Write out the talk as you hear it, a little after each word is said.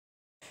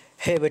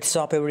Hey, what's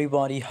up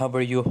everybody? How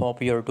are you?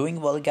 Hope you're doing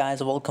well,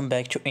 guys. Welcome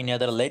back to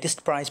another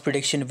latest price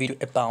prediction video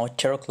about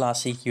Terra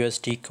Classic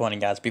USD coin,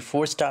 guys.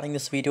 Before starting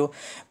this video,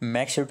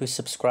 make sure to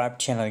subscribe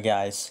channel,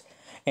 guys.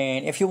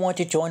 And if you want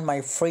to join my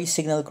free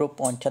signal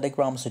group on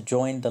Telegram, so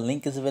join. The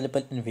link is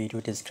available in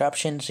video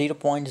description.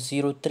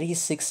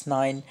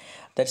 0.0369,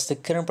 that's the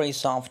current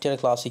price of Terra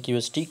Classic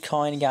USD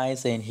coin,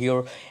 guys. And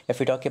here, if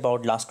we talk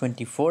about last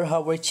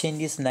 24-hour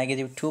changes,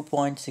 negative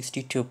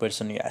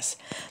 2.62%. Yes,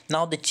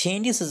 now the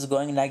changes is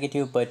going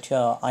negative, but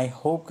I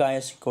hope,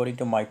 guys, according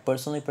to my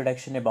personal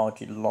prediction about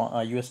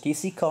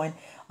USTC coin,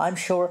 I'm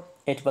sure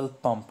it will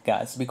pump,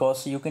 guys,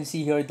 because you can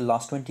see here the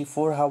last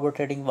 24-hour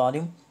trading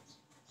volume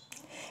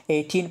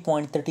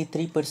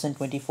 18.33%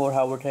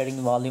 24-hour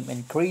trading volume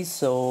increase.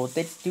 So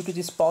that due to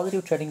this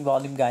positive trading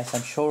volume, guys,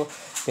 I'm sure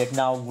that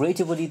now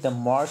gradually the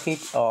market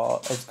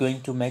is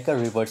going to make a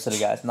reversal,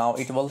 guys. Now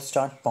it will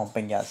start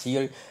pumping, guys.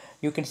 Here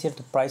you can see if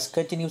the price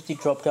continuously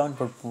drop down,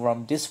 but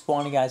from this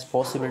point, guys,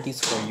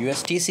 possibilities for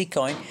USTC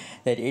coin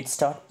that it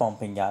start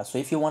pumping, guys. So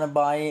if you want to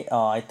buy,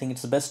 I think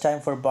it's the best time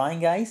for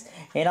buying, guys.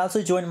 And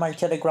also join my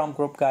Telegram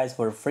group, guys,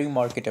 for free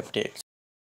market updates.